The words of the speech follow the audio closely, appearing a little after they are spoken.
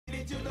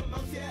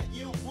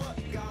you were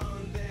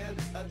gone then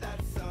that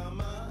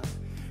summer,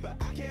 but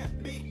I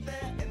can't beat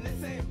that, and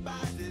this ain't by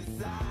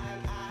design.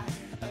 I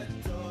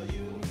adore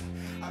you,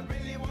 I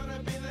really wanna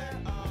be there.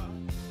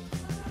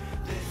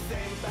 This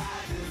ain't by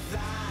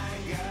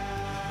design,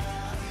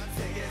 girl.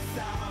 Take it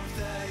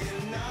softer, you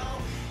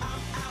know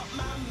I'm out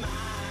my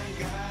mind,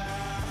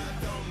 girl.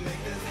 Don't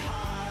make this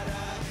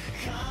harder.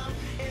 Come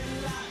in,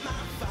 light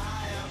my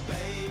fire,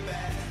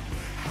 baby.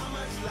 How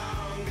much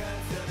longer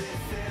till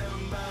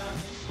December?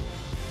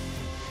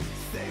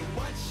 Say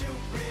what you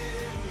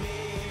really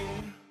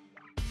mean.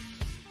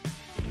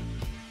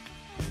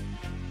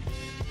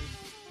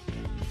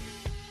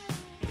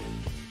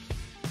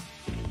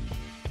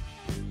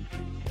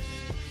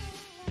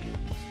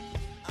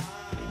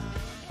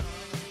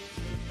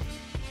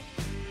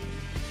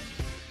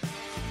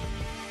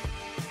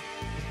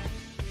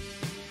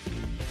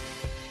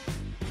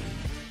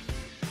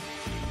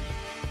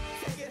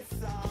 Take it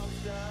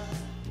softer.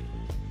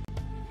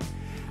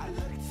 I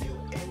looked you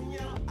in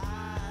your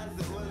eyes,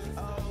 it was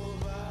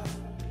over.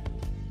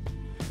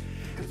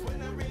 'Cause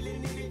when I really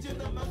needed you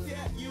the most,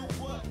 yeah, you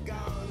were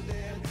gone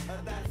then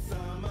that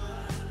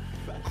summer.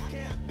 But I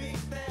can't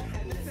beat that,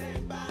 and this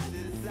ain't by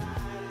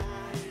design.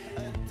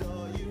 I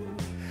adore you,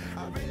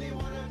 I really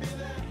wanna be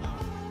there.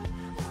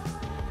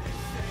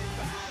 This ain't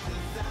by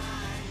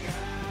design,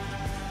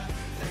 girl.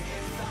 Take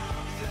it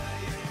softer,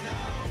 you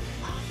know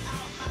I'm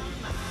out my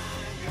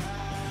mind,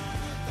 girl.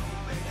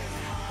 Don't make this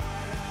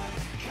harder.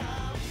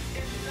 Come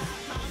and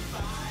light my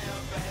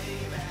fire,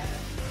 baby.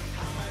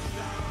 How much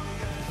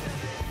longer till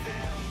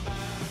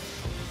December?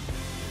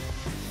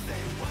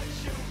 Say what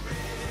you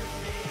really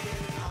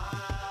mean.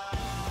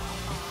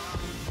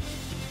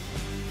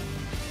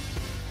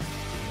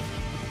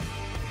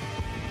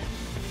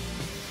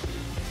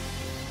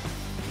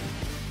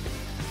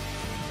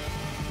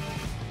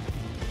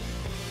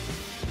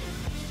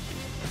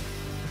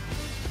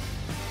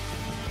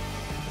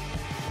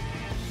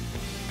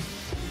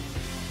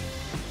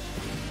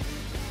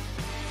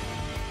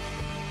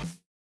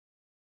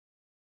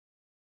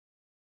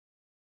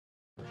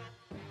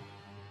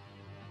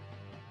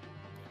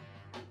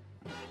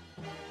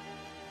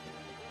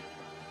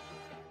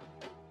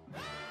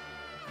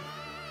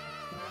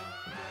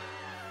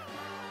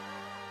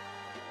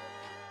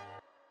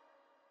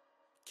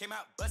 Came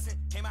out bustin',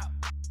 came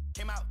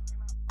out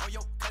on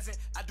your cousin.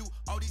 I do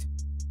all these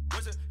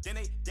worse than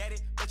they daddy,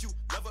 but you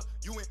love her,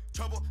 you in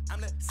trouble. I'm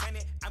the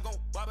Senate, I'm gon'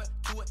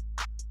 barbecue it.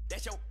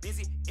 That's your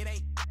busy, it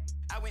ain't.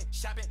 I went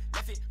shopping,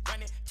 left it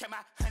running, check my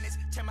hundreds,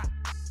 check my.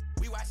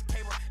 We watch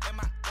cable and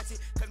my auntie,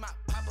 'cause my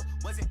papa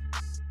wasn't.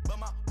 But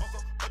my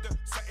uncle, but the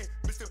certain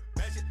Mr.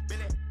 Magic,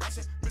 Billy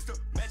Bashing, Mr.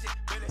 Magic,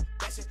 Billy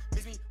Bashing.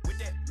 Miss me with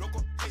that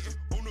local hating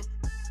on the.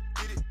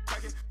 Get it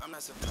cracking. I'm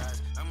not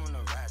surprised, I'm on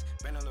the rise.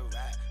 Been a little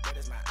ride, red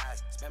is my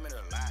eyes. Spam it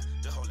a lie,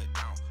 just hold it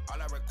down.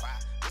 All I require,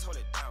 just hold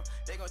it down.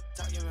 They gon'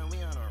 talk you when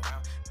we on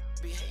around.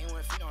 Be hating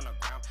when feet on the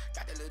ground.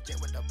 Got that little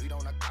jet with the beat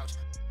on the couch.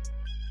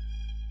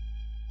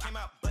 Came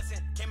out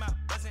buzzing, came out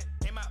buzzing,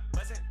 came out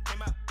buzzing,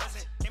 came out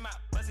buzzing, came out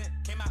buzzing,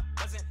 came out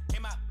buzzing,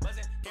 came out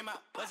buzzing, came out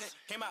buzzing,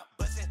 came out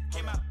buzzing,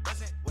 came out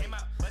buzzing, came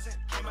out buzzing,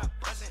 came out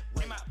buzzing,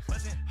 came out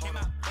buzzing, came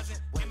out buzzing,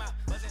 came out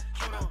buzzing,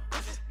 came out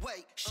buzzing.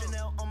 Wait,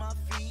 Chanel on my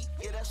feet,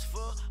 yeah, that's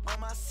full on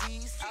my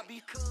C's. I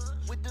be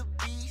with the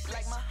bees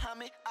like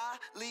Muhammad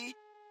Ali.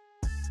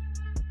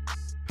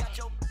 Got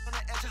your on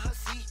the edge of her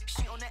seat,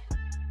 she on that,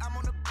 I'm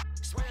on the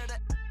swear the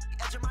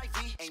edge of my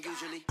V. And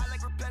usually I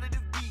like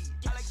repetitive beat,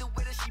 I like the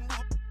way that she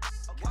move.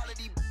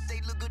 Quality,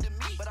 they look good to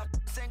me, but I'm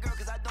same girl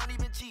 'cause I don't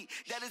even cheat.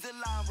 That is a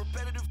lie, I'm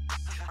repetitive.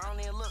 I don't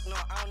even look, no,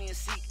 I don't even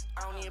seek,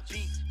 I don't even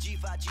peek.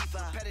 G5,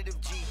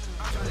 repetitive G.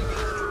 I'm trying to get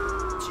it.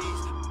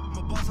 Jeez, I'm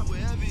a boss up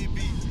wherever it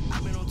be.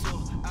 I've been on tour,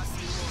 I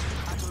see the world.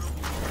 I told them,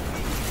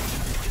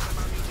 just like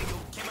my music, yo,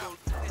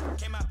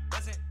 Came out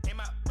buzzing, came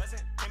out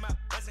buzzing, came out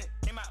buzzing,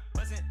 came out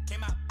buzzing,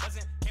 came out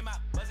buzzing, came out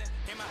buzzing,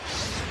 came out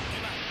buzzing,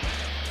 came out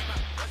buzzing,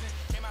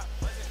 came out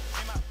buzzing,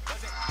 came out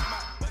buzzing, came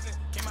out buzzing,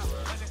 came out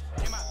buzzing,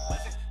 came out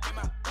buzzing, came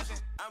out buzzing.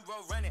 I'm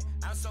road running,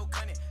 I'm so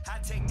cunning. High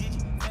tech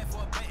digit, fat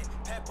for a button,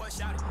 passport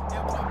shouted,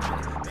 airport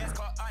running, best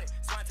car audit,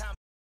 swan time.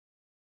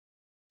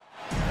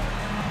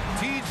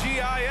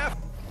 TGIF.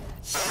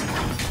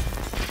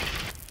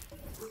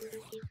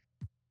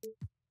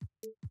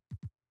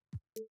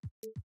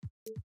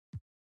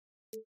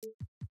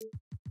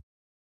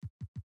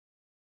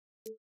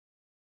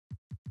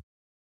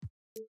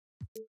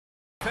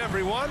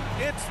 Everyone,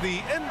 it's the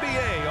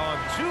NBA on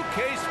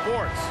 2K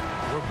Sports.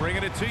 We're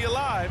bringing it to you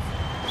live.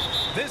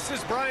 This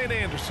is Brian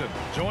Anderson,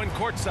 joined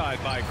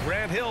courtside by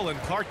Grant Hill and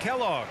Clark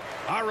Kellogg.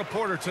 Our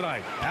reporter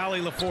tonight,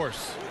 Allie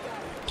LaForce.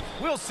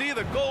 We'll see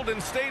the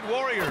Golden State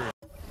Warriors.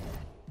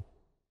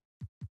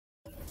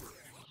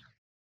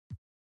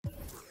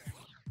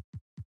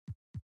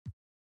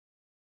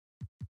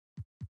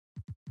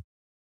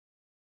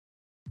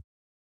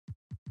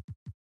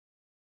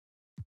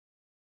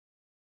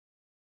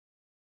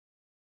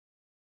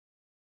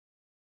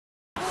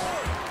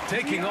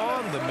 Taking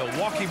on the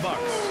Milwaukee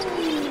Bucks.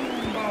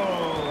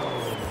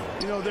 Oh,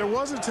 you know, there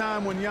was a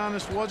time when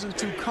Giannis wasn't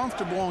too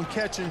comfortable on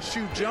catch and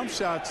shoot jump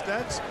shots.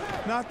 That's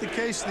not the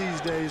case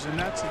these days, and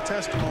that's a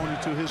testimony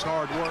to his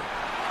hard work.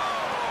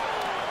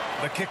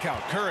 The kick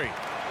out, Curry.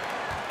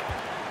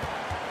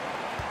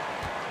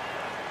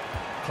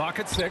 Clock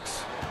at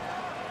 6.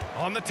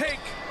 On the take.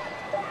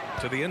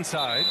 To the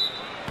inside.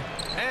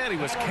 And he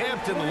was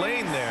camped in the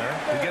lane there.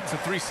 He gets a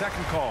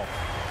 3-second call.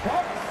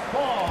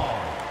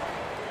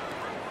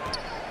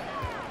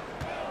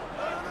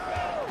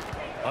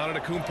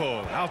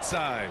 Antetokounmpo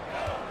outside.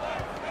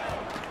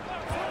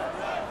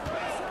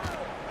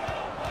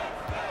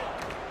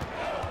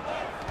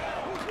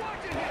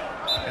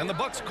 And the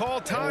Bucks call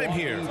time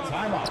here.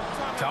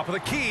 Top of the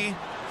key.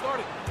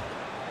 Started.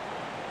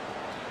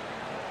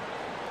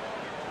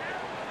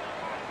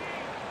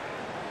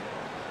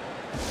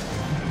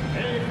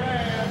 Hey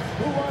fans,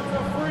 who wants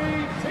a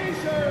free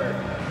t-shirt?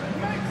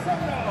 Make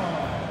some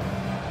noise.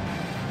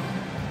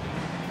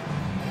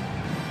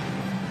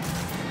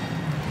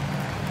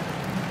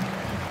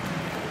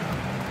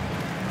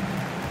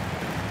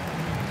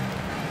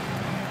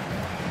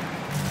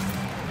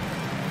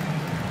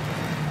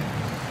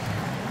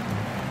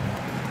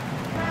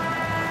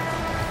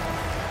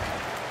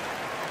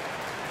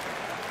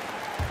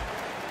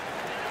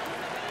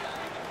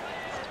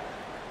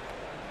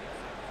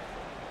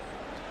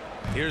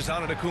 Here's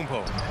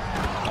Antetokounmpo.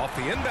 Off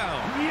the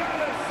inbound.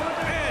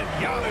 And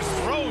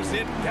Giannis throws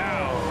it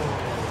down.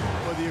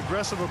 Well, the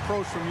aggressive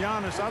approach from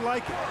Giannis, I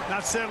like it.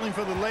 Not settling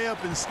for the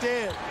layup,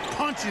 instead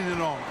punching it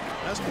on.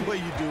 That's the way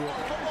you do it.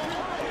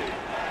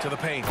 To the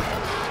paint.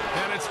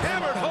 And it's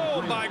hammered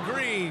home by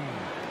Green.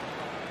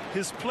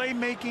 His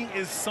playmaking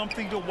is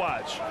something to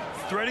watch.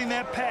 Threading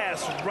that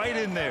pass right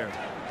in there.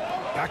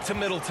 Back to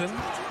Middleton.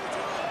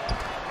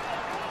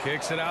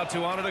 Kicks it out to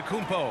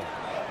Antetokounmpo.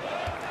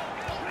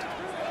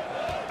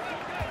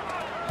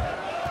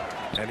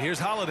 And here's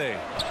Holiday.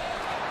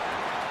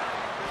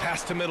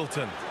 Pass to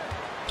Middleton.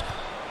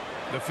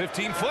 The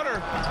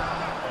 15-footer.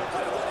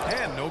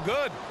 And no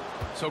good.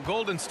 So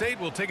Golden State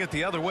will take it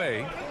the other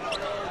way.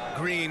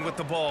 Green with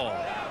the ball.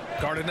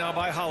 Guarded now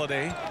by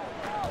Holiday.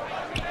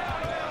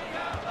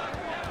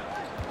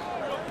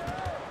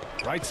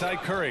 Right side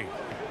Curry.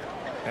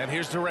 And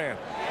here's Durant.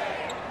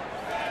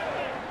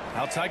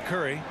 Outside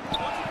Curry.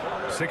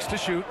 6 to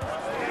shoot.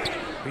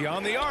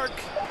 Beyond the arc.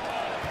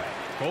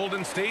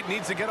 Golden State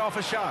needs to get off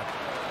a shot.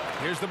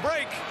 Here's the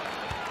break.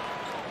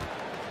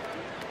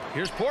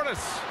 Here's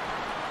Portis.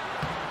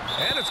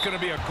 And it's going to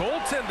be a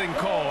goaltending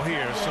call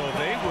here, so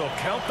they will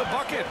count the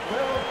bucket.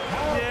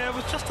 Yeah, it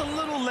was just a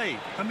little late.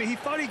 I mean, he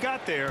thought he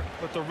got there,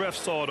 but the ref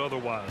saw it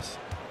otherwise.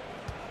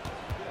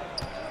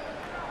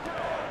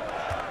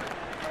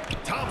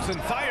 Thompson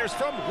fires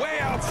from way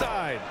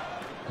outside.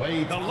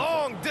 The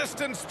long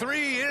distance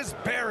 3 is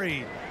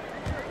buried.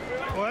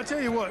 Well, I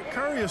tell you what,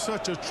 Curry is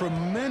such a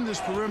tremendous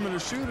perimeter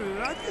shooter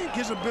that I think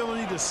his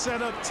ability to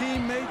set up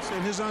teammates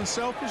and his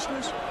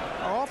unselfishness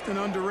are often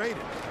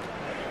underrated.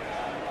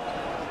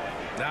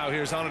 Now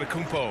here's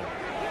Antetokounmpo.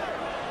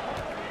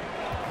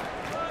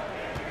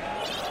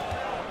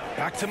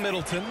 Back to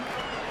Middleton.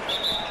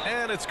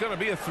 And it's going to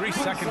be a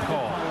 3-second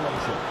call.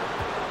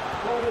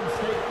 Golden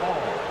State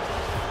ball.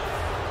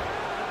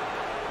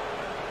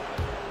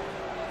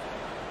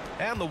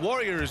 And the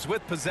Warriors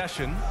with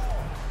possession.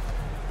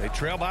 They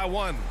trail by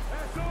 1.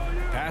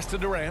 Pass to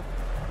Durant.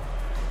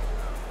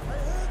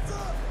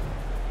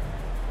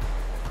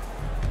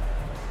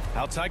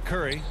 Outside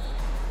Curry.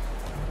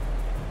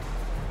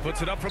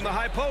 Puts it up from the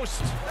high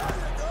post.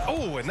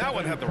 Oh, and that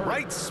one had the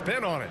right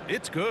spin on it.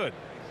 It's good.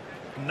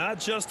 Not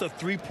just a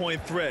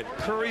three-point threat.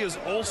 Curry is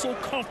also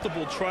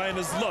comfortable trying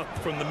his luck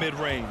from the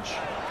mid-range.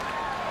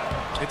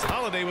 It's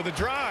Holiday with a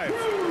drive.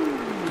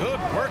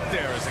 Good work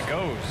there as it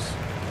goes.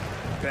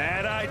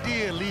 Bad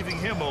idea leaving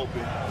him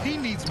open. He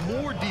needs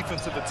more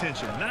defensive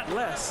attention, not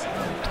less.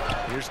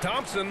 Here's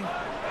Thompson.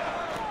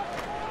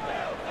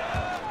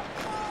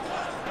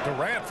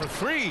 Durant for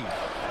 3. 2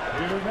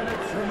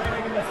 minutes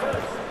remaining in the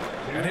first.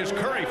 And here's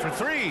Curry for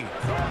 3.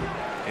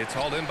 It's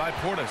hauled in by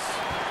Portis.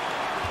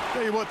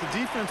 Tell you what, the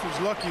defense was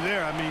lucky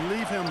there. I mean,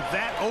 leave him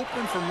that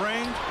open from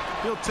range,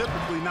 he'll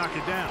typically knock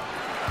it down.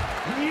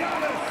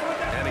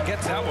 And he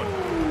gets that one.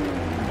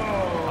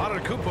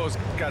 Antetokounmpo's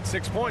got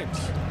 6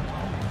 points.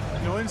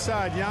 You know,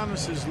 inside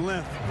Giannis's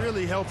length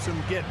really helps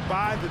him get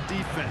by the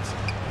defense.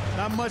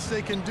 Not much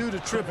they can do to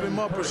trip him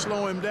up or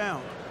slow him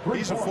down.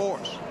 He's a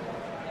force.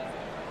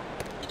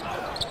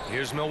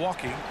 Here's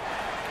Milwaukee.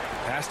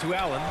 Pass to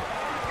Allen.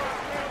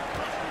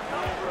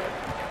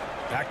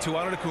 Back to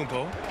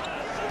Antetokounmpo.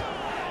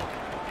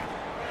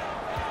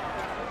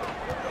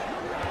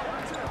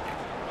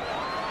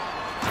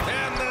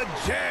 And the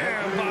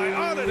jam by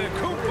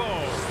Antetokounmpo.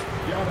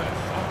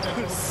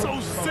 So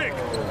sick,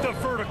 the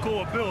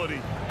vertical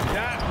ability.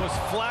 That was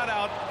flat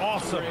out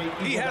awesome.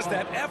 He has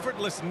that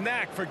effortless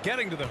knack for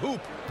getting to the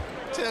hoop.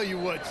 Tell you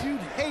what, you'd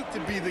hate to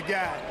be the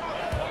guy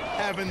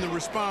having the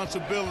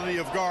responsibility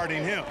of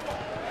guarding him.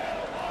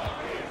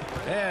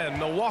 And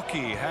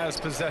Milwaukee has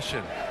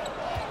possession.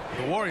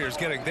 The Warriors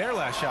getting their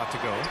last shot to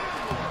go.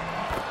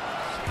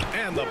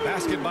 And the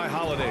basket by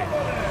Holiday.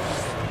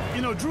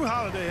 You know, Drew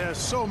Holiday has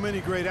so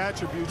many great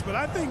attributes, but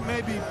I think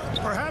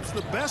perhaps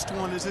the best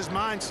one is his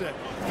mindset.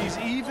 He's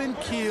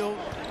even-keeled,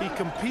 he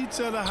competes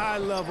at a high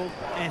level,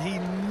 and he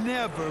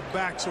never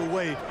backs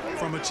away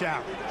from a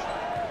challenge.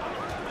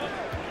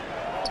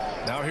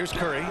 Now here's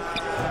Curry.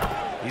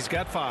 He's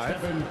got 5.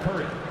 Stephen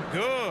Curry.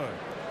 Good.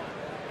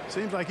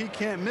 Seems like he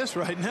can't miss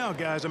right now,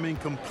 guys. I mean,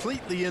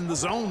 completely in the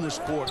zone this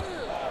quarter.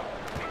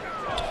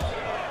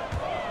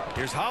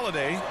 Here's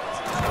Holiday.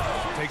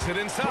 Takes it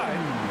inside.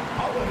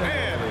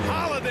 And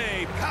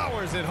Holiday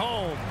powers it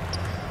home.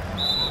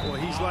 Boy,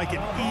 he's like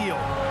an eel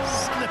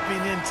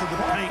slipping into the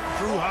paint.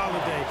 Drew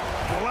Holiday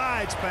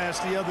glides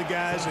past the other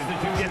guys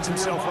and gets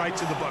himself right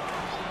to the bucket.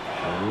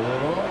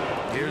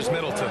 Here's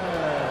Middleton.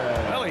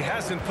 Well, he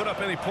hasn't put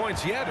up any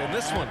points yet in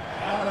this one.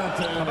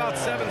 About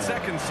 7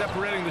 seconds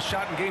separating the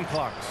shot and game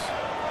clocks.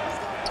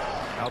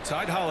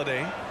 Outside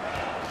Holiday.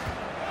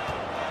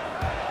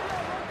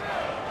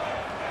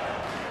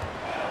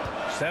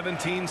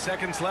 "17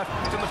 seconds left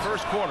in the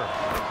first quarter."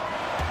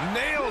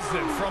 Nails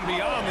it from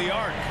beyond the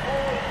arc.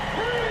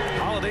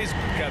 Holiday's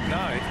got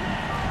 9.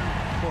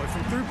 Boy,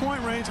 from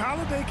three-point range,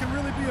 Holiday can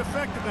really be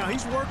effective now.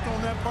 He's worked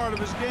on that part of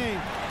his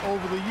game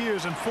over the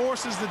years and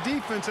forces the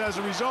defense as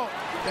a result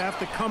to have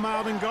to come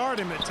out and guard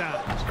him at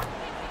times.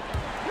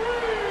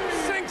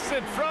 Sinks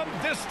it from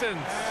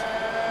distance.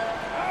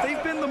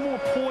 They've been the more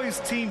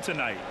poised team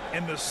tonight,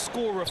 and the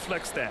score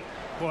reflects that.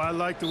 Well, I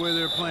like the way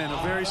they're playing. A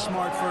very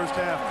smart first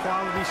half.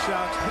 Quality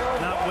shots,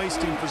 not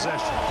wasting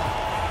possession.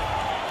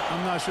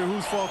 I'm not sure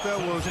whose fault that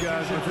was,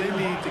 guys, but they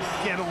need to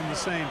get on the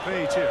same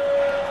page here.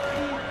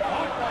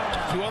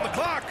 2 on the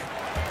clock.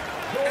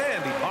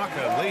 And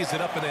Ibaka lays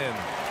it up and in.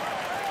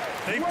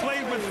 They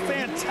played with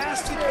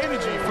fantastic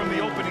energy from the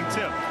opening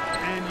tip.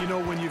 And, you know,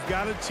 when you've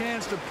got a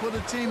chance to put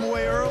a team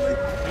away early,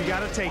 you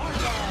got to take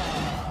it.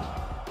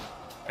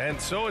 And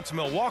so it's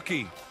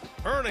Milwaukee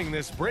earning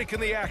this break in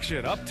the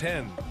action, up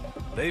 10.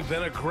 They've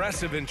been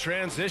aggressive in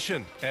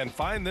transition and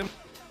find them.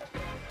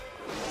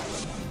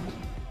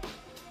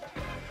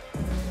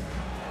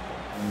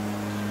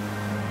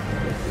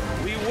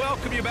 We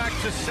welcome you back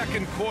to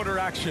second quarter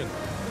action.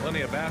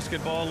 Plenty of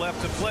basketball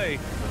left to play,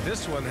 but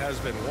this one has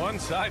been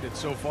one-sided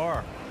so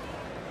far.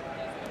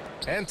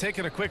 And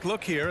taking a quick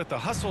look here at the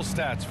hustle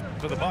stats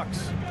for the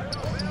Bucks.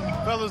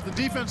 Fellas, the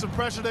defensive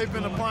pressure they've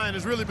been applying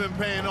has really been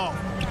paying off.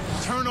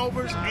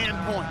 Turnovers and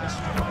points.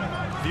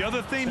 The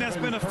other thing that's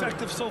been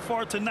effective so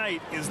far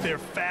tonight is their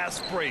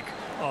fast break.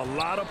 A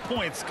lot of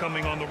points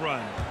coming on the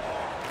run.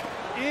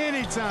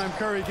 Anytime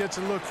Curry gets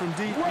a look from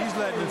deep, he's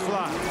letting it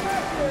fly.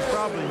 He's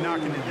probably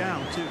knocking it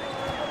down, too.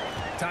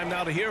 Time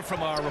now to hear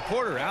from our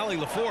reporter, Allie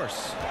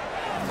LaForce.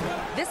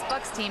 This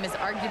Bucks team is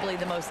arguably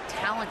the most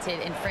talented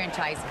in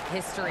franchise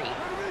history.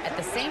 At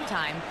the same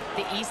time,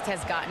 the East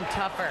has gotten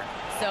tougher,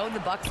 so the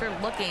Bucks are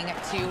looking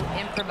to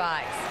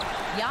improvise.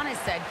 Giannis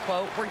said,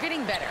 quote, "We're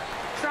getting better,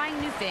 trying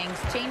new things,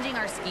 changing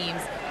our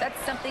schemes. That's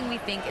something we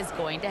think is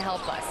going to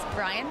help us."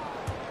 Brian?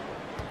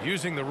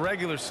 Using the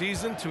regular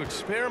season to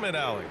experiment,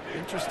 Allie.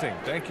 Interesting.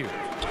 Thank you.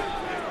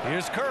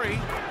 Here's Curry.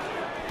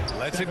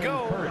 Lets it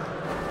go.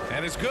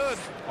 And it's good.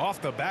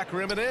 Off the back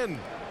rim and in.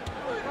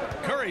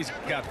 Curry's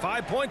got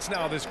 5 points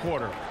now this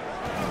quarter.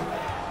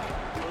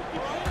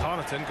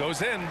 Connaughton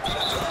goes in.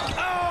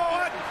 Oh,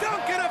 a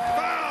dunk and a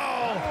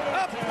foul!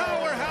 A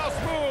powerhouse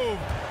move.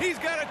 He's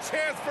got a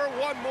chance for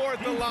one more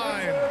at the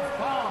line.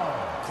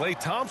 Klay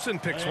Thompson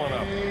picks one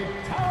up.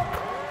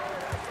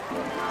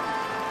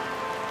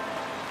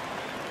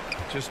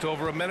 Just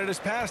over a minute has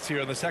passed here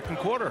in the second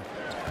quarter.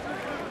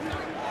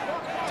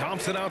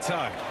 Thompson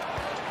outside.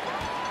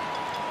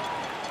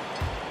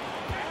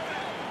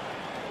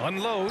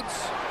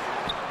 Unloads.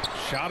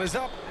 Shot is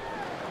up.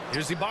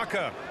 Here's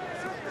Ibaka.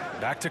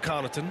 Back to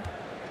Connaughton.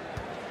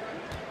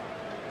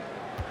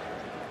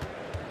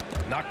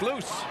 Knocked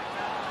loose.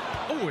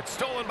 Oh, it's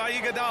stolen by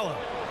Iguodala.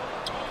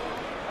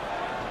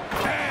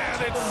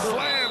 And it's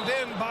slammed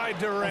in by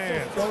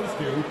Durant.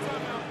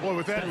 Boy,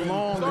 with that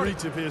long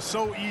reach of his,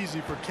 so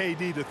easy for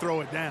KD to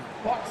throw it down.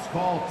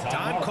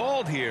 Time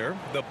called here.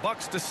 The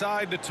Bucks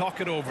decide to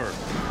talk it over.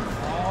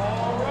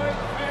 All right,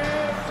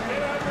 fans,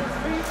 get on your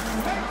feet,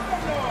 make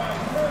some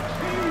noise for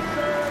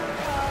T-shirt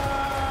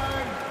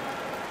time.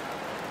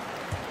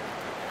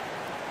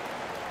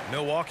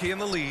 Milwaukee in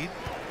the lead.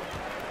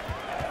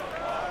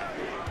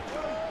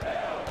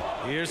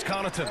 Here's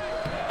Connaughton.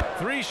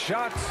 3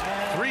 shots,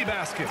 3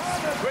 baskets.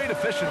 Great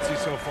efficiency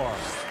so far.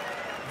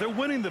 They're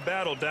winning the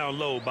battle down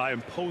low by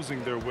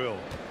imposing their will.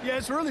 Yeah,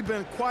 it's really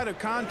been quite a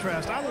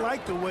contrast. I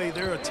like the way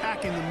they're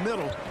attacking the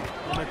middle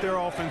at their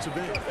offensive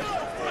end.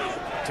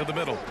 To the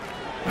middle.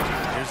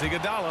 Here's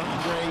Iguodala.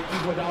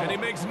 And he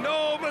makes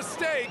no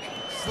mistake.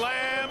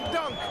 Slam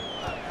dunk.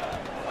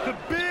 The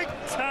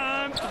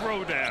big-time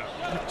throwdown.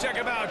 Check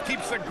him out.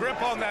 Keeps the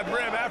grip on that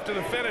rim after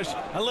the finish.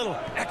 A little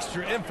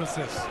extra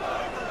emphasis.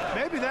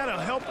 Maybe that'll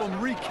help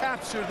them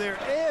recapture their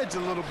edge a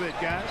little bit,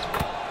 guys.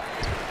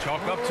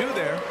 Chalk up 2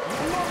 there.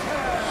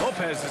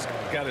 Lopez has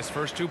got his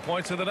first 2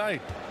 points of the night.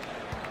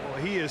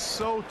 Boy, he is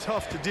so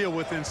tough to deal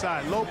with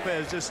inside.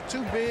 Lopez just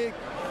too big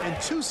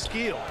and too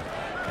skilled.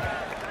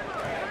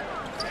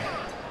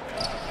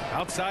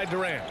 Outside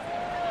Durant.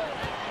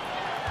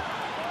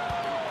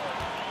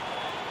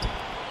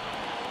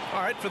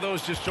 All right, for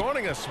those just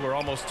joining us, we're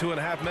almost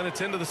 2.5 minutes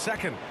into the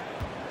second.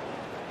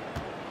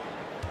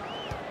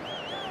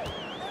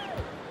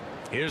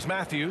 Here's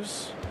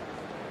Matthews.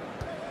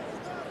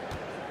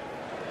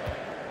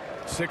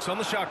 6 on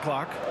the shot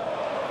clock.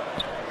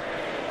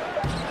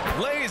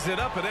 Lays it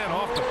up and in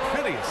off the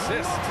pretty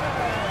assist.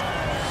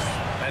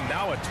 And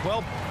now a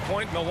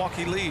 12-point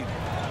Milwaukee lead.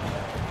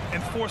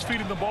 And force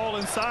feeding the ball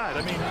inside.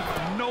 I mean,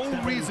 no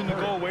reason to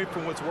go away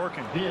from what's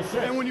working.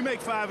 And when you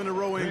make 5 in a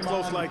row in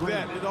close like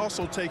that, it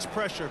also takes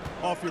pressure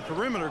off your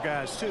perimeter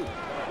guys, too.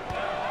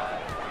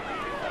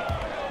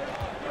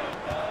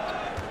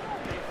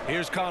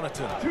 Here's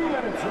Connaughton. 2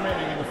 minutes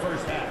remaining in the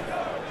first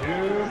half. 2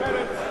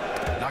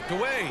 minutes. Knocked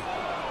away.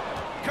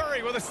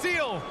 Curry with a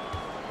steal.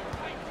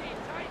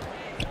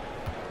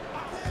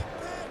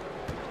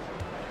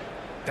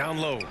 Down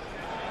low.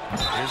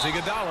 Here's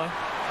Iguodala.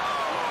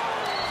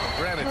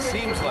 Granted, it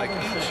seems like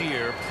each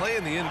year, play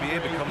in the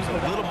NBA becomes a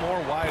little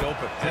more wide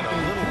open and a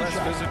little less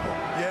physical.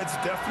 Yeah, it's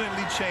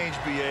definitely changed,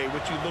 BA,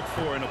 what you look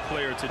for in a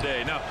player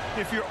today. Now,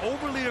 if you're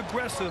overly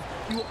aggressive,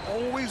 you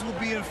always will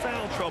be in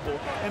foul trouble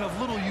and of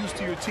little use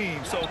to your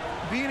team. So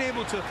being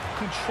able to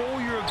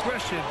control your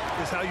aggression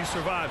is how you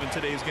survive in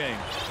today's game.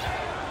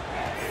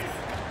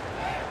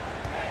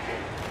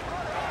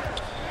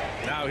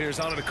 Now here's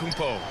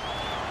Antetokounmpo.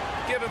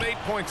 Give him 8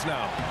 points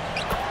now.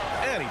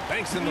 And he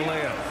banks in the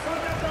layup.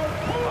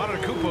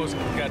 Antetokounmpo's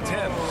got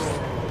 10.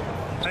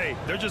 Hey,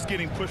 they're just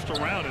getting pushed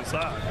around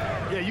inside.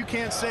 Yeah, you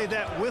can't say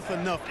that with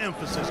enough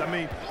emphasis. I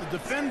mean, the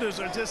defenders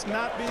are just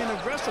not being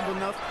aggressive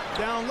enough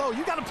down low.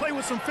 You got to play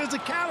with some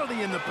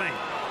physicality in the paint.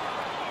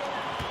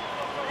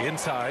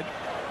 Inside.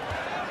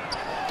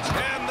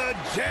 And the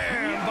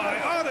jam by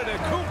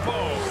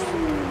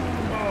Antetokounmpo.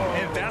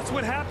 And that's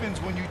what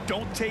happens when you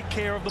don't take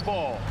care of the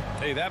ball.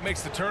 Hey, that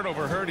makes the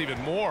turnover hurt even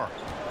more.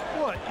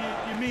 What,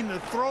 you mean the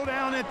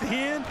throwdown at the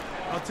end?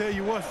 I'll tell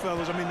you what,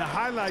 fellas, I mean, the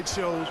highlight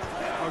shows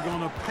are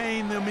going to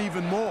pain them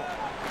even more.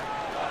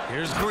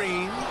 Here's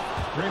Green.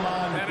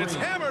 And it's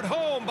hammered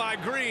home by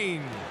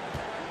Green.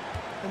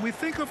 And we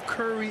think of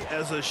Curry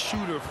as a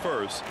shooter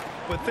first,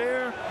 but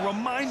they're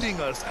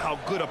reminding us how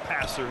good a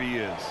passer he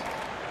is.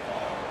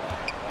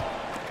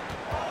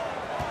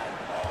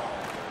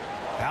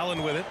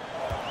 Allen with it.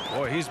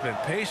 Boy, he's been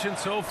patient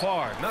so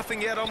far.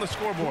 Nothing yet on the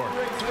scoreboard.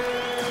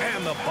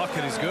 And the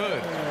bucket is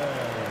good.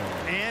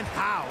 And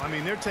how? I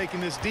mean, they're taking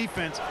this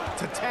defense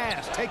to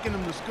task, taking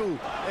them to school.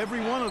 Every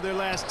one of their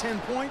last 10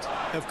 points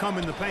have come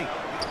in the paint.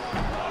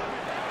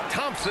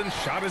 Thompson's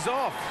shot is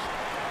off.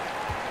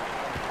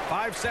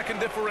 5-second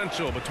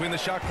differential between the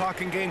shot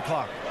clock and game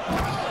clock.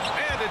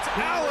 And it's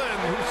Allen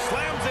who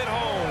slams it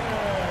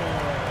home.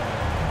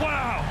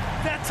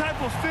 That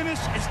type of finish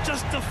is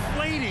just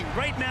deflating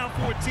right now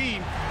for a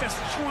team that's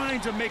trying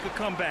to make a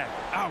comeback.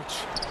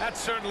 Ouch. That's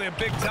certainly a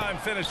big-time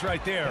finish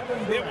right there.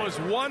 It was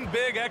one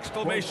big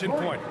exclamation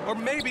point, or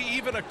maybe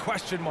even a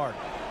question mark.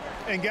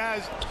 And,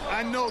 guys,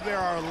 I know there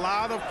are a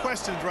lot of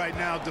questions right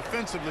now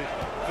defensively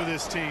for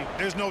this team.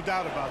 There's no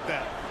doubt about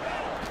that.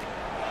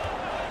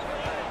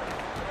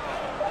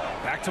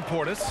 Back to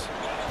Portis.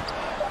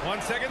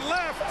 1 second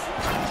left.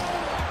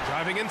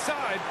 Driving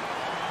inside.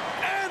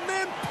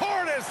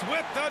 Portis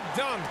with the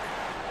dunk.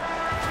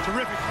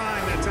 Terrific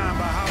find that time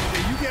by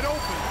Holiday. You get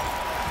open.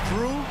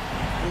 Drew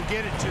will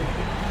get it to you.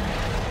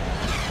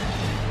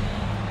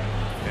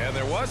 And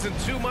there wasn't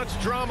too much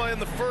drama in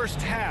the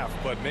first half,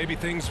 but maybe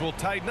things will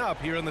tighten up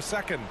here in the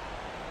second.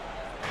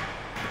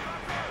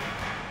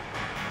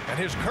 And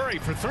here's Curry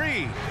for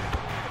 3.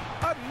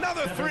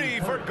 Another 3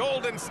 for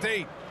Golden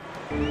State.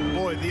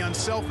 Boy, the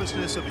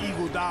unselfishness of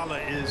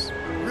Iguodala is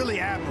really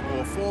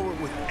admirable. A forward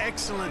with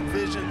excellent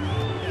vision.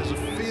 He has a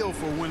feel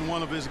for when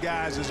one of his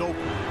guys is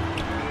open.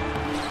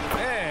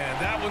 And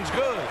that one's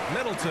good.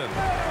 Middleton.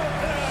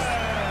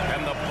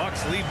 And the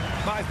Bucks lead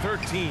by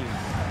 13.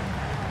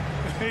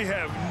 They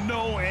have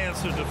no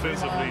answer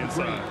defensively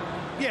inside.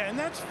 Yeah, and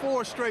that's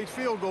 4 straight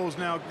field goals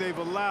now they've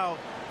allowed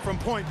from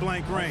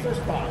point-blank range.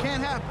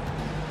 Can't happen.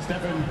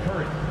 Stephen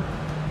Curry.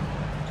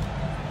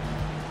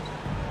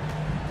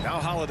 Now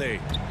Holiday.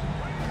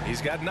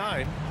 He's got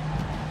 9.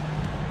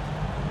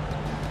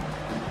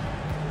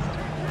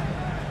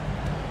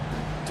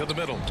 To the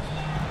middle.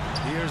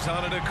 Here's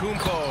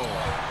Antetokounmpo.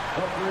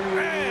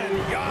 And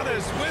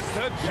Giannis with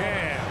the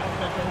jam.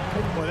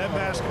 Boy, that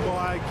basketball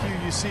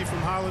IQ you see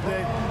from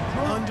Holiday,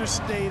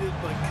 understated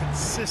but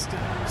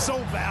consistent. So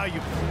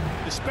valuable,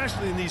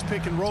 especially in these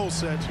pick-and-roll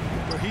sets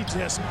where he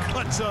just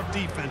cuts up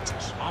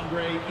defenses.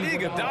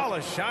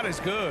 Iguodala's shot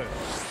is good.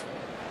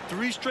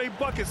 3 straight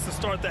buckets to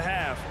start the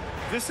half.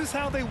 This is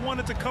how they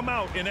wanted to come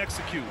out and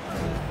execute.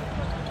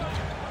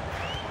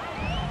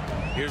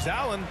 Here's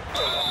Allen.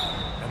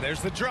 And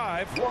there's the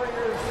drive.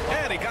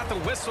 And he got the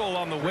whistle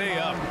on the way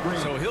up.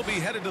 So he'll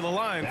be headed to the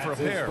line for a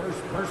pair.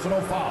 First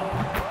personal foul.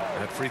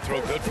 That free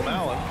throw good from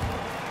Allen.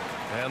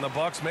 And the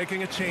Bucks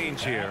making a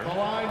change here.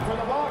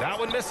 That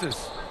one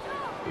misses.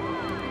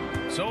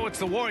 So it's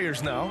the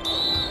Warriors now.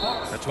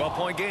 A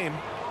 12-point game.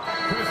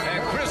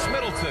 And Chris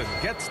Middleton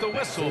gets the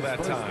whistle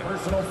that time.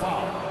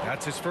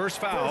 That's his first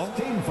foul.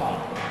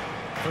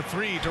 For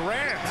three,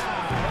 Durant.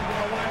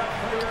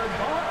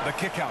 The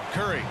kick out,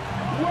 Curry.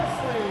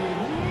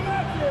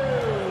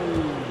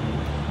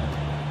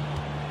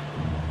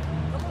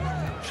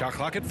 Shot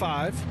clock at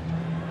 5.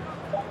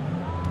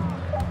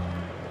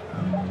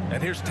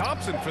 And here's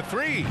Thompson for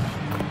three.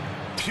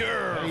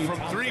 Pure from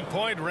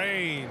three-point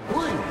range.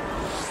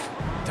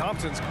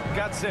 Thompson's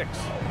got 6.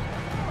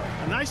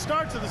 A nice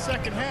start to the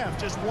second half.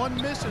 Just one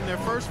miss in their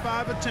first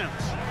 5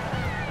 attempts.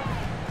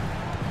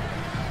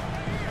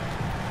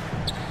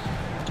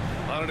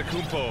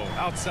 Antetokounmpo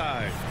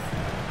outside.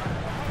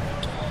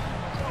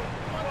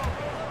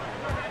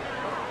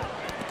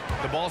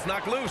 The ball's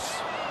knocked loose.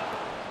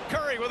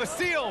 Curry with a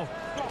steal.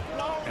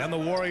 And the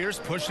Warriors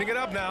pushing it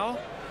up now.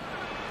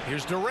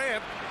 Here's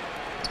Durant.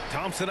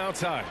 Thompson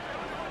outside.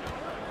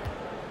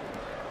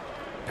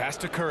 Pass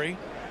to Curry.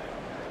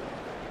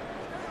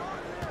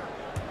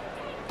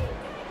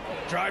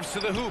 Drives to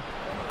the hoop.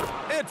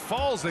 It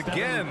falls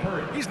again.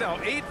 He's now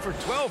 8 for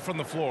 12 from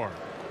the floor.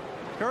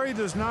 Curry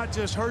does not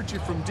just hurt you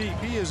from deep.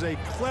 He is a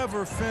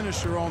clever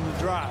finisher on the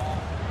drive.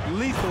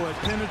 Lethal at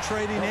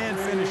penetrating and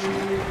finishing.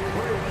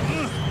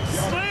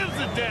 Slams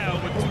it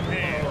down with 2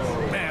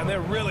 hands. Man,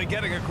 they're really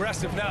getting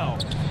aggressive now.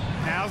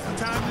 Now's the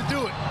time to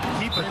do it.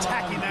 Keep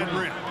attacking that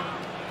rim.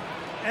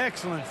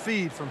 Excellent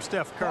feed from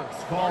Steph Curry.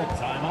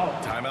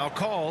 Timeout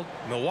called.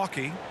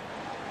 Milwaukee.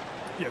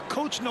 Yeah,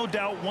 coach no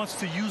doubt wants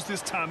to use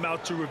this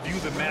timeout to review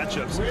the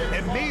matchups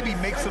and maybe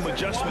make some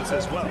adjustments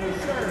as well.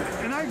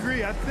 And I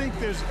agree. I think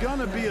there's going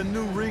to be a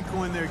new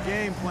wrinkle in their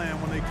game plan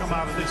when they come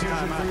out of this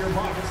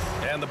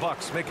timeout. And the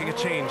Bucks making a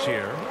change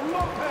here.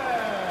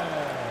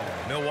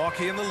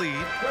 Milwaukee in the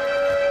lead.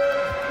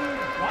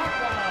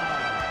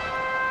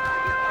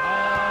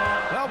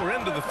 Well, we're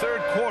into the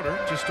third quarter.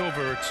 Just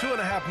over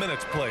 2.5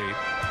 minutes played.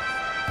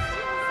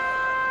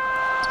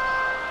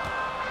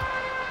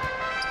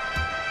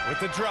 With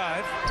the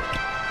drive.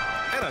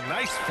 And a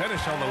nice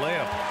finish on the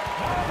layup.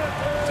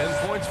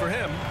 10 points for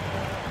him.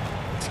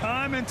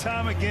 Time and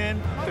time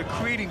again, they're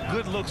creating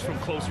good looks from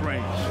close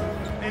range.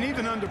 And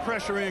even under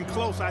pressure in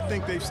close, I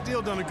think they've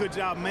still done a good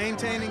job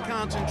maintaining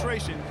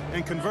concentration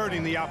and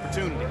converting the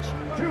opportunities.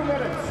 2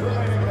 minutes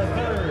remaining in the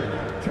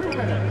third. 2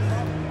 minutes.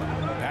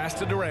 Pass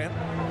to Durant.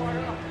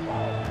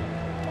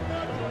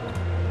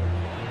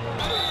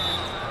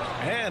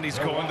 And he's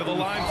going to the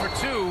line for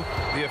 2.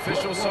 The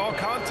official saw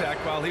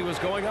contact while he was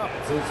going up.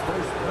 That's his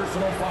first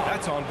personal foul.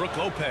 That's on Brook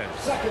Lopez.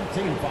 Second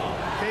team foul.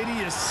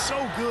 KD is so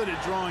good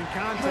at drawing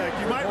contact.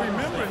 You might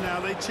remember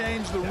now they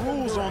changed the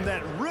rules on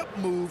that rip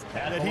move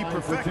that he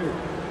perfected.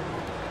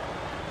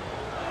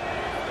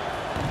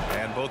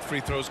 And both free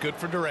throws good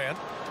for Durant.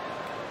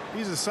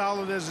 He's as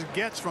solid as it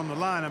gets from the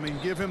line. I mean,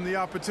 give him the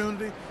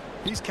opportunity.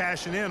 He's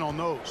cashing in on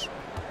those.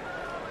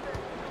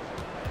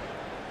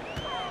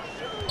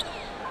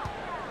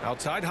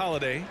 Outside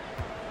Holiday.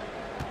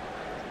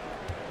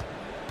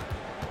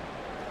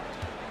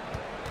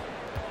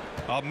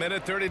 A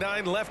minute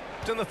 39 left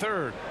in the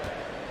third.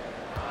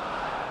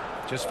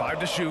 Just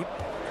 5 to shoot.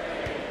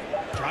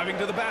 Driving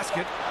to the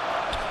basket.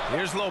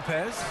 Here's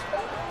Lopez.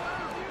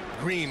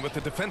 Green with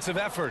the defensive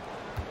effort.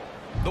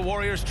 The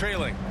Warriors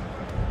trailing.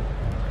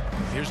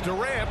 Here's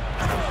Durant.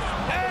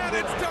 And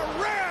it's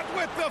Durant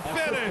with the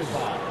finish.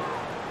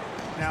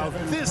 Now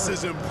this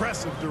is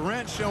impressive.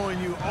 Durant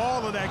showing you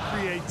all of that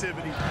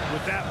creativity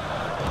with that.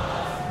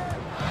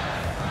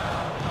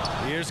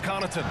 Here's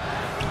Connaughton.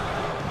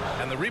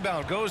 And the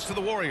rebound goes to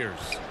the Warriors.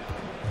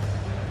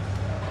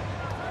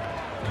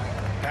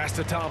 Pass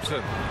to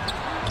Thompson.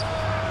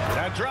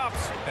 That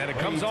drops, and it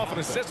comes off an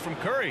assist from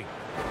Curry.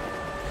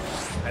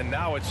 And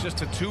now it's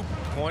just a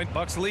 2-point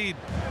Bucks lead.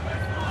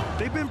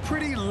 They've been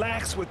pretty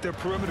lax with their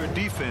perimeter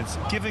defense,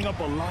 giving up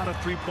a lot of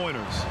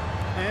three-pointers.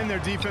 And their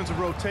defensive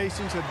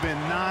rotations have been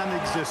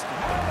non-existent.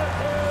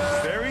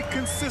 Very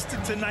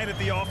consistent tonight at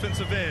the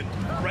offensive end.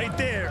 Right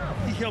there,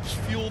 he helps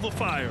fuel the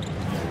fire.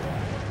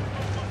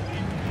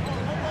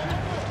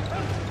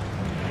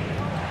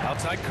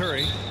 Outside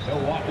Curry.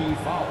 Milwaukee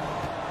foul.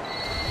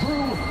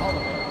 Drew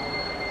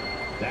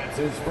Holiday. That's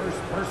his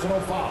first personal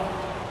foul.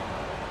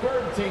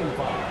 Third team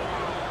foul.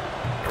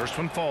 First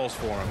one falls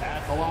for him.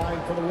 At the line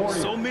for the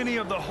Warriors. So many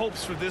of the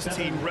hopes for this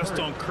team rest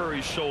on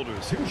Curry's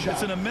shoulders.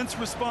 It's an immense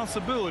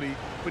responsibility,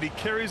 but he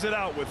carries it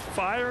out with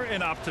fire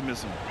and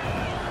optimism.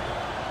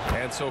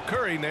 And so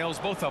Curry nails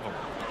both of them.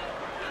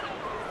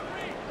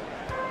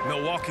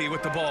 Milwaukee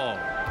with the ball.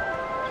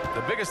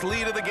 The biggest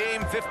lead of the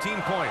game,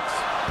 15 points.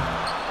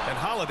 And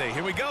Holiday,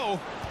 here we go.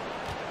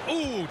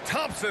 Ooh,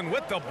 Thompson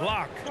with the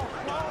block.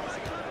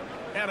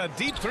 And a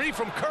deep 3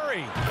 from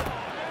Curry.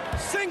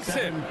 Sinks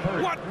it.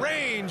 What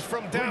range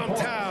from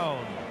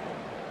downtown.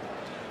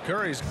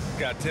 Curry's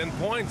got 10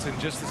 points in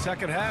just the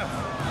second half.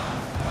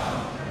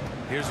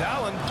 Here's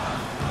Allen.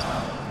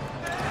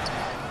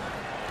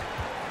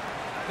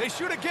 They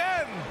shoot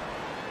again.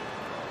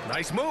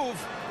 Nice move.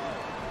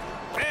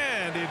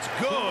 And it's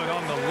good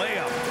on the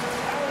layup.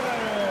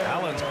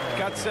 Allen's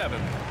got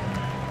 7.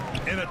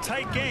 In a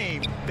tight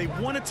game, they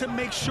wanted to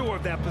make sure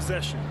of that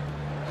possession.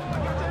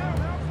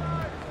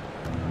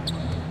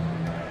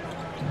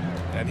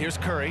 And here's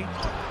Curry.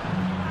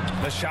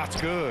 The shot's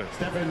good.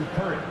 Stephen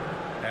Curry.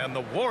 And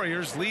the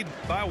Warriors lead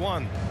by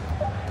 1.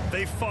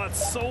 They fought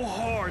so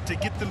hard to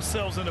get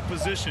themselves in a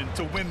position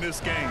to win this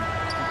game.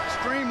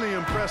 Extremely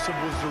impressive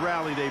was the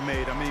rally they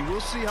made. I mean,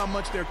 we'll see how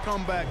much their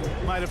comeback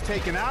might have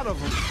taken out of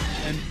them,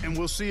 and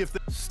we'll see if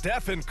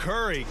Stephen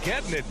Curry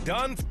getting it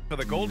done for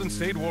the Golden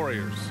State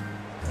Warriors.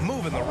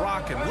 Moving the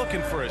rock and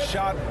looking for a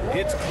shot.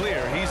 It's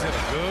clear he's in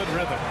a good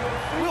rhythm.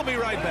 We'll be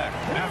right back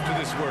after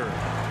this word.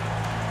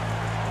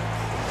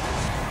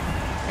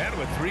 And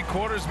with 3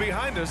 quarters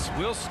behind us,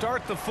 we'll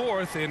start the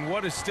 4th in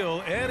what is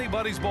still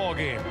anybody's ball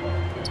game.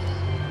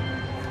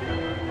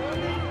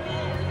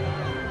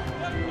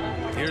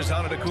 Here's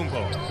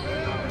Antetokounmpo.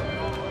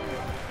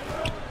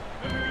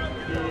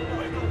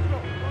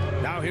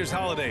 Now here's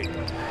Holiday.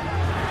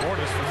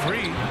 Portis for 3.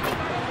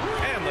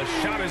 And the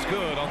shot is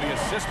good on the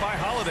assist by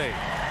Holiday.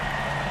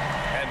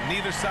 And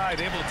neither side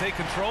able to take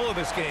control of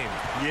this game.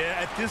 Yeah,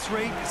 at this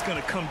rate, it's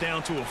going to come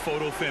down to a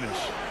photo finish.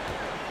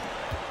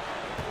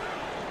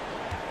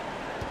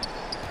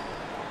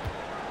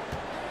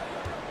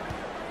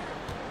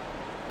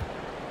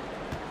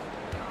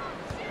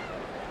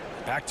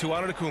 Back to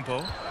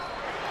Antetokounmpo.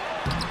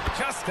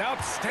 Just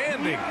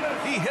outstanding.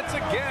 He hits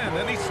again,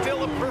 and he's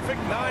still a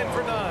perfect 9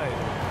 for 9.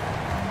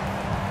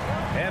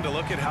 And a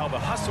look at how the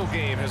hustle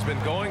game has been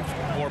going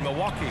for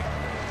Milwaukee.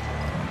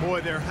 Boy,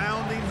 their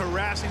hounding,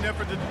 harassing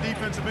effort at the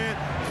defensive end,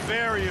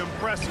 very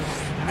impressive.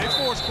 And they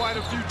forced quite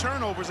a few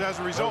turnovers as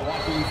a result.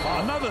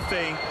 Another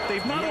thing,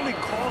 they've not only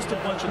caused a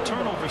bunch of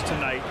turnovers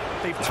tonight,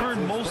 they've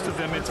turned most of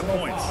them into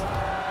points.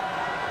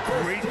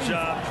 Great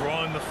job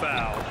drawing the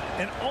foul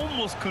and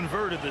almost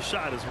converted the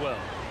shot as well.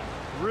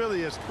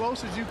 Really, as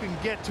close as you can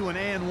get to an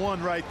and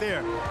 1 right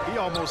there. He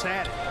almost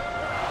had it.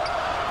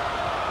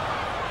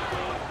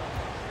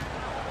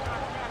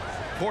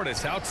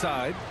 Portis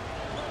outside.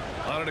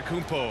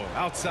 Antetokounmpo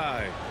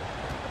outside.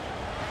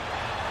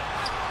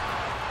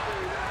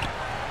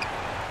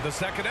 The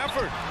second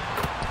effort.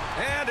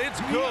 And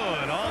it's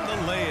good on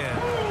the lay-in.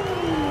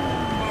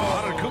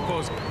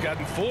 Antetokounmpo's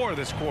gotten 4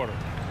 this quarter.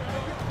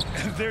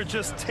 They're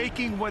just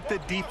taking what the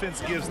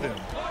defense gives them.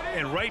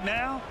 And right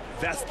now,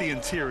 that's the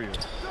interior.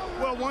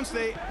 Well, once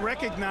they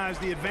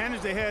recognized the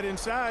advantage they had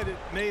inside, it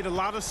made a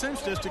lot of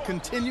sense just to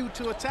continue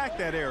to attack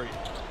that area.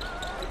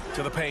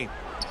 To the paint.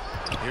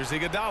 Here's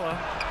Iguodala.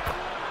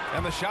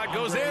 And the shot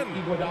goes in.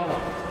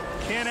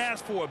 Can't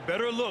ask for a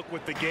better look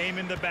with the game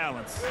in the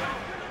balance.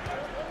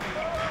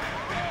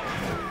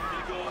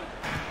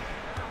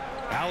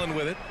 Allen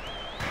with it.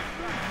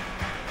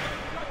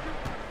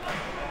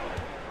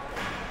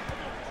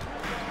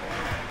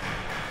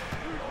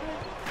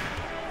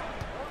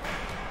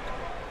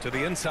 To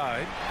the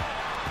inside.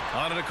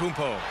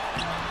 Antetokounmpo.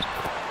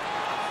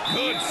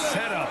 Good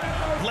setup.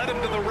 Led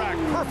him to the rack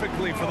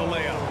perfectly for the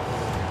layup.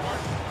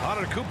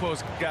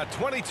 Antetokounmpo's got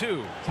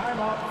 22.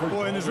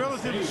 Boy, in his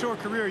relatively short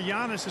career,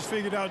 Giannis has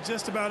figured out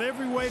just about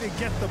every way to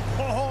get the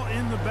ball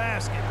in the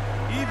basket,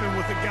 even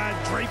with the guy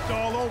draped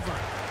all over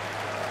him.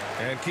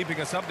 And keeping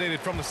us updated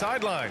from the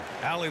sideline,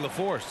 Allie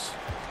LaForce.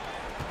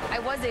 I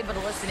was able to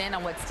listen in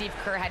on what Steve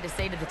Kerr had to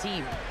say to the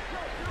team.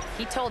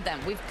 He told them,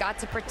 we've got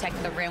to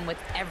protect the rim with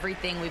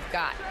everything we've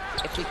got.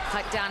 If we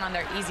cut down on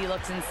their easy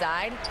looks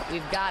inside,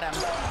 we've got them.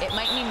 It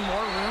might mean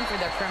more room for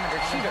their perimeter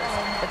shooters,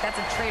 but that's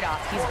a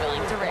trade-off he's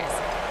willing to risk.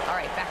 All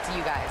right, back to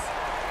you guys.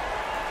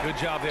 Good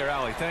job there,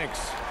 Allie.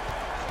 Thanks.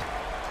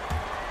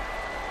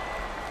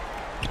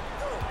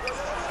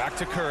 Back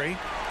to Curry.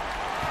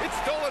 It's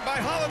stolen by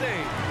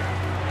Holiday.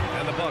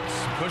 And the Bucks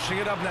pushing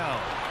it up now.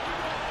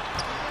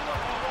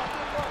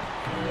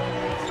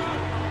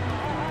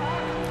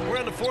 We're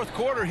in the 4th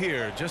quarter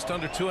here. Just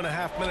under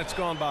 2.5 minutes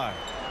gone by.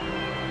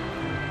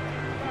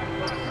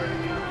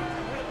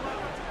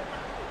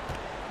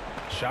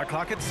 Shot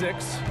clock at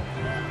 6.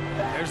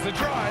 There's the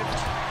drive.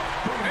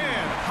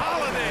 And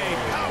Holiday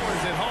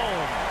powers it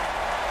home.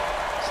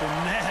 Some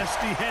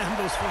nasty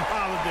handles from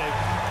Holiday,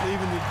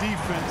 leaving the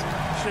defense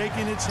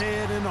shaking its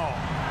head and all.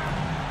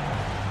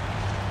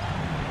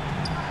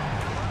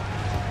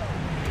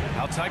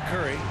 Outside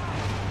Curry.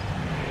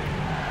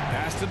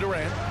 Pass to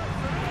Durant.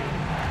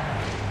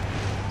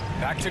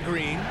 Back to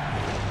Green.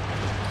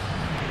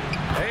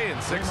 Hey,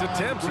 in 6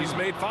 attempts, he's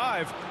made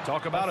 5.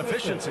 Talk about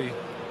efficiency.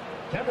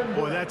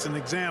 Boy, that's an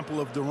example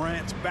of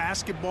Durant's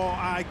basketball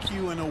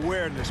IQ and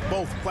awareness,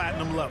 both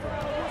platinum level.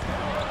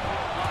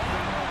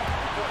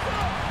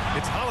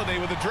 It's Holiday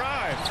with a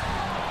drive.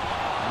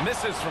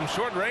 Misses from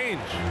short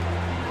range.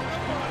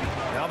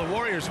 Now the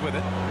Warriors with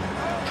it.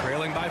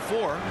 Trailing by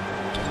 4.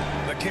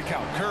 The kick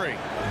out, Curry.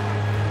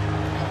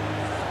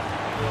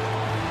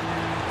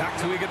 Back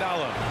to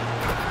Iguodala.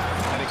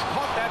 And he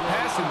Caught that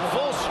pass in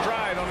full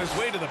stride on his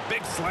way to the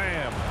big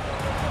slam.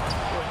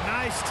 Well,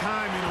 nice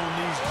timing on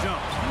these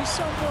jumps. He's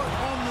somewhat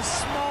on the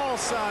small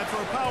side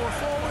for a power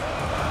forward,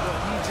 but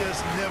he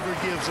just never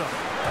gives up.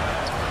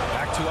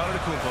 Back to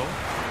Antetokounmpo.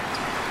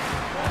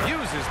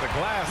 Uses the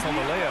glass on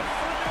the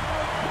layup.